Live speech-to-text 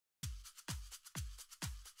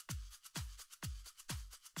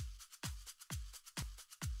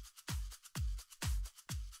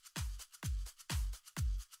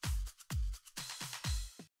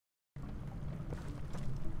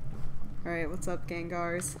Alright, what's up,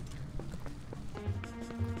 Gengars?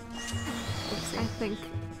 Oopsie. I think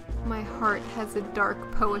my heart has a dark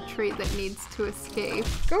poetry that needs to escape.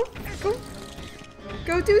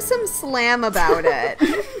 Go do some slam about it.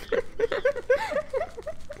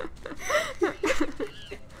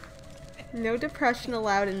 No depression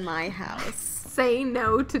allowed in my house. Say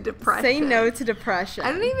no to depression. Say no to depression.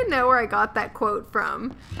 I don't even know where I got that quote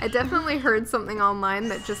from. I definitely heard something online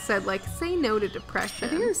that just said, like, say no to depression. I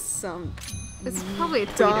think there's some It's probably a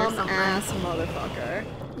tweet or dumb something. ass motherfucker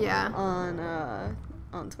Yeah.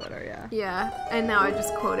 on Twitter, yeah. Yeah, and now I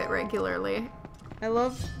just quote it regularly. I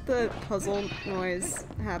love the puzzle noise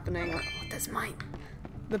happening. Oh, that's mine.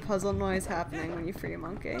 The puzzle noise happening when you free a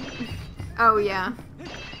monkey. Oh, yeah.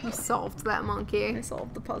 You solved that monkey. I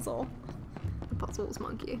solved the puzzle. The puzzle's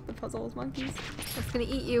monkey. The puzzle is monkeys. That's gonna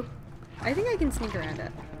eat you. I think I can sneak around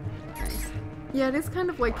it. Nice. Yeah, it is kind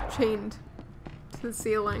of like chained to the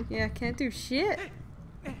ceiling. Yeah, can't do shit.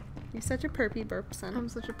 You're such a perpy burp, son. I'm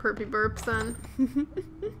such a perpy burp, son.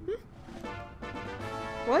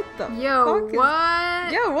 What the Yo, fuck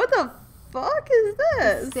what? Yo, what the fuck is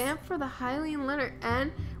this? Stamp for the Hylian letter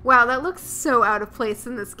N. Wow, that looks so out of place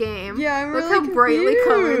in this game. Yeah, I'm Look really how brightly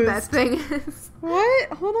colored that confused. thing is. What?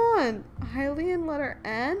 Hold on. Hylian letter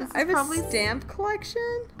N? This is I have probably a stamp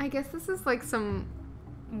collection? I guess this is like some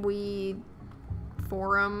Wii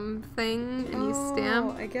forum thing, and you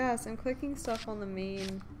stamp I guess. I'm clicking stuff on the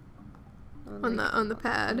main... on the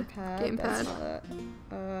pad. Gamepad. That's not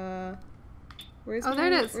it. Where's Oh, my,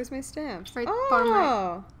 there it is. Where's my stamps? Right, oh! bottom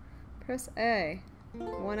right. Press A.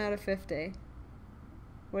 1 out of 50.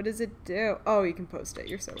 What does it do? Oh, you can post it.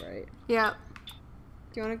 You're so right. Yeah. Do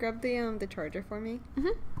you want to grab the charger for me?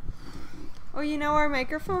 Mhm. Oh, you know, our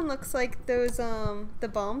microphone looks like those, the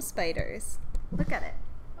bomb spiders. Look at it.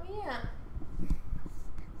 Oh yeah.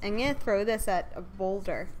 I'm gonna throw this at a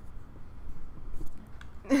boulder.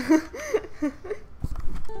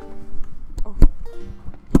 Oh.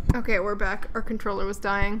 Okay, we're back. Our controller was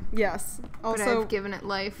dying, Yes. but Also, I've given it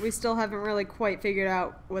life. we still haven't really quite figured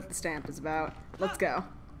out what the stamp is about. Let's go.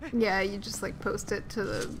 Yeah, you just like post it to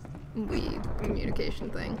the Wii communication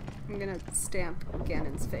thing. I'm gonna stamp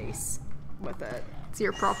Ganon's face with it. It's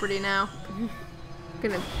your property now.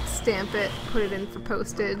 Gonna stamp it, put it in for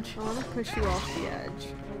postage. I want to push you off the edge.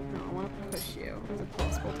 No, I want to push you. Is it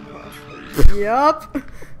possible to push? Yup.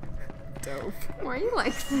 Dope. Why are you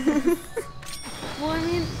like this? Well, I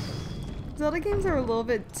mean, Zelda games are a little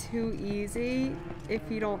bit too easy if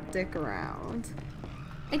you don't dick around.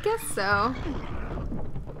 I guess so.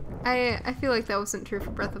 I feel like that wasn't true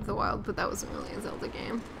for Breath of the Wild, but that wasn't really a Zelda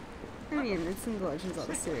game. I mean, it's in the Legend of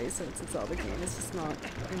Zelda series, so it's a Zelda game. It's just not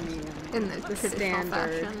In the traditional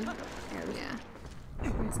standard. fashion. Yeah,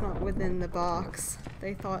 it's not within the box.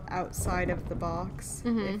 They thought outside of the box,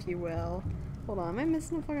 if you will. Hold on, am I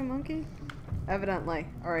missing a fucking monkey? Evidently.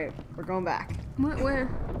 Alright, we're going back. Where?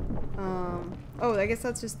 Oh, I guess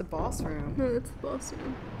that's just the boss room. No, that's the boss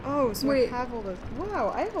room. Oh, so Wait. I have all the...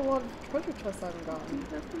 Wow, I have a lot of treasure chests I haven't gotten.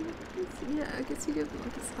 Yeah, I guess you do have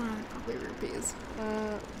monkeys. Probably rupees.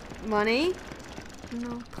 Money?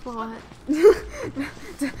 No, plot.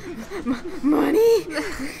 Money?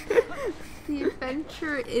 The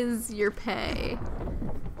adventure is your pay.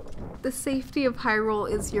 The safety of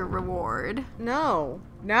Hyrule is your reward. No.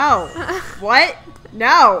 No. What?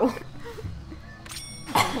 No.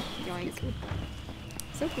 Yoink.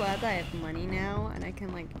 So glad that I have money now and I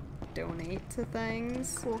can like donate to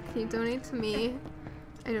things. Cool, can you donate to me?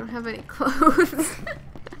 I don't have any clothes.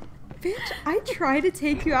 Bitch, I tried to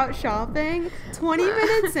take you out shopping. 20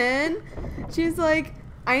 minutes in, she's like,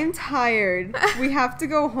 I'm tired. We have to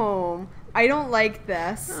go home. I don't like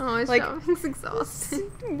this. Oh, like, shopping's exhausting.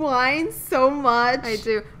 whine so much. I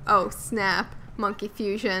do. Oh, snap. Monkey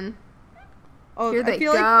fusion. Oh, Here I they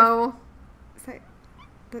feel go.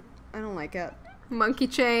 But I don't like it. Monkey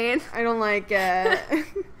chain. I don't like it.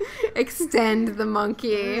 Extend the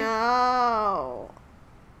monkey. No.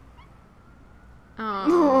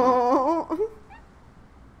 Oh. Oh.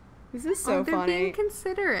 This is so they're funny. being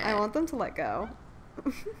considerate. I want them to let go.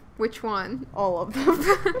 Which one? All of them.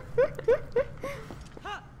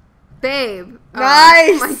 Babe.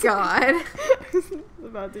 Nice! Oh my god. I'm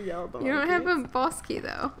about to yell at the You don't have monkeys. a boss key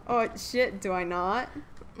though. Oh shit, do I not?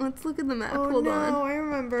 Let's look at the map. Oh Hold no, on. I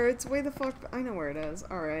remember. It's way the fuck. I know where it is.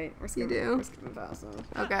 Alright, we're skipping. do? We're skipping past them.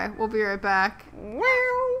 Okay, we'll be right back. Wow.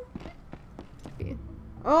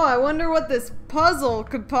 Oh, I wonder what this puzzle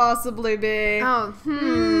could possibly be. Oh,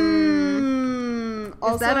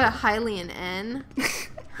 Also, Is that a Hylian N?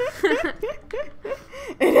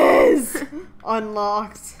 It is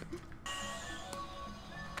unlocked.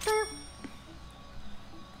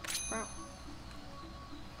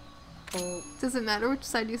 Oh. Does it matter which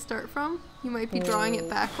side you start from? You might be drawing it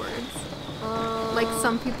backwards. Like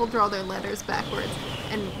some people draw their letters backwards.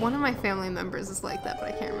 And one of my family members is like that, but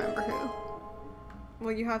I can't remember who.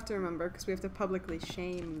 Well, you have to remember, because we have to publicly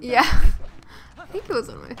shame them. Yeah. I think it was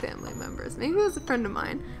one of my family members. Maybe it was a friend of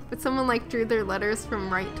mine. But someone like drew their letters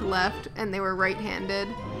from right to left, and they were right-handed.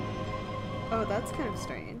 Oh, that's kind of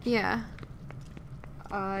strange. Yeah.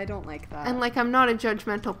 I don't like that. And like, I'm not a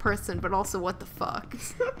judgmental person, but also what the fuck?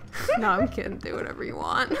 No, I'm kidding. Do whatever you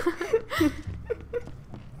want.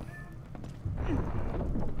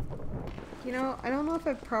 You know, I don't know if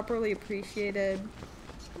I've properly appreciated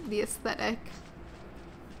The aesthetic.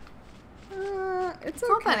 It's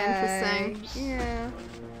not okay. that interesting. Yeah.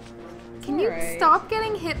 Can you Alright. stop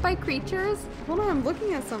getting hit by creatures? Hold on, I'm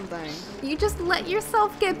looking at something. You just let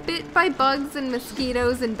yourself get bit by bugs and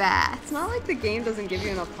mosquitoes and bats. It's not like the game doesn't give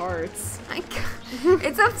you enough hearts.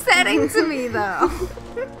 It's upsetting to me though.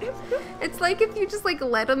 It's like if you just like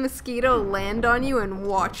let a mosquito land on you and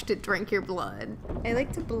watched it drink your blood. I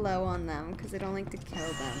like to blow on them because I don't like to kill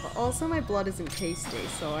them. But also my blood isn't tasty,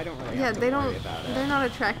 so I don't really have to worry about it. They're not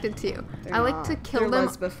attracted to you. They're I like not. to kill They're them.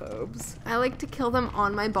 lesbophobes. I like to kill them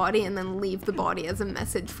on my body and then leave the body as a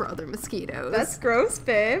message for other mosquitoes. That's gross,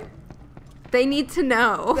 babe. They need to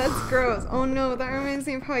know. That's gross. Oh no, that reminds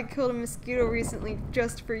me of how I killed a mosquito recently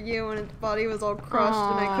just for you, and its body was all crushed,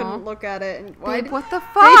 and I couldn't look at it. And why? Babe, what the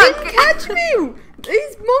fuck? They didn't catch me.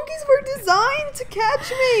 These monkeys were designed to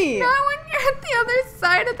catch me. Not when you're at the other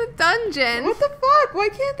side of the dungeon. What the fuck? Why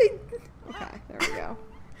can't they? Okay, there we go.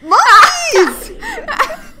 Monkeys!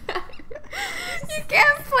 You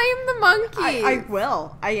can't blame the monkeys. I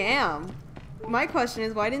will. I am. My question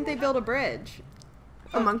is, why didn't they build a bridge?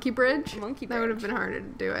 A monkey bridge? Monkey That would have bridge. been harder to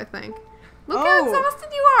do, I think. Look Oh. how exhausted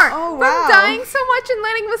you are Oh, from wow. dying so much and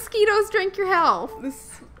letting mosquitoes drink your health.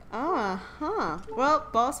 Well,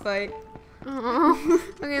 boss fight. Oh.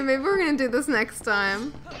 Okay, maybe we're gonna do this next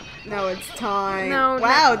time. No, it's time. No,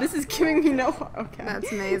 Wow, this is giving me no. Okay.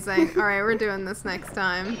 That's amazing. Alright, we're doing this next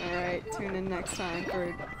time. All right, tune in next time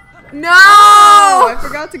for. No! Oh, I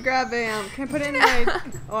forgot to grab Am. Can I put it in my?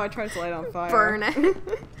 Oh, I tried to light on fire. Burn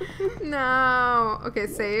it. No. Okay,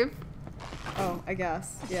 save. Oh, I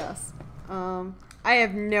guess yes. I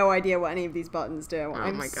have no idea what any of these buttons do. Oh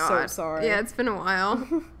I'm my god. so sorry. Yeah, it's been a while.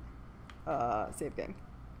 Save game.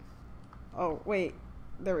 Oh wait,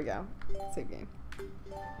 there we go. Save game.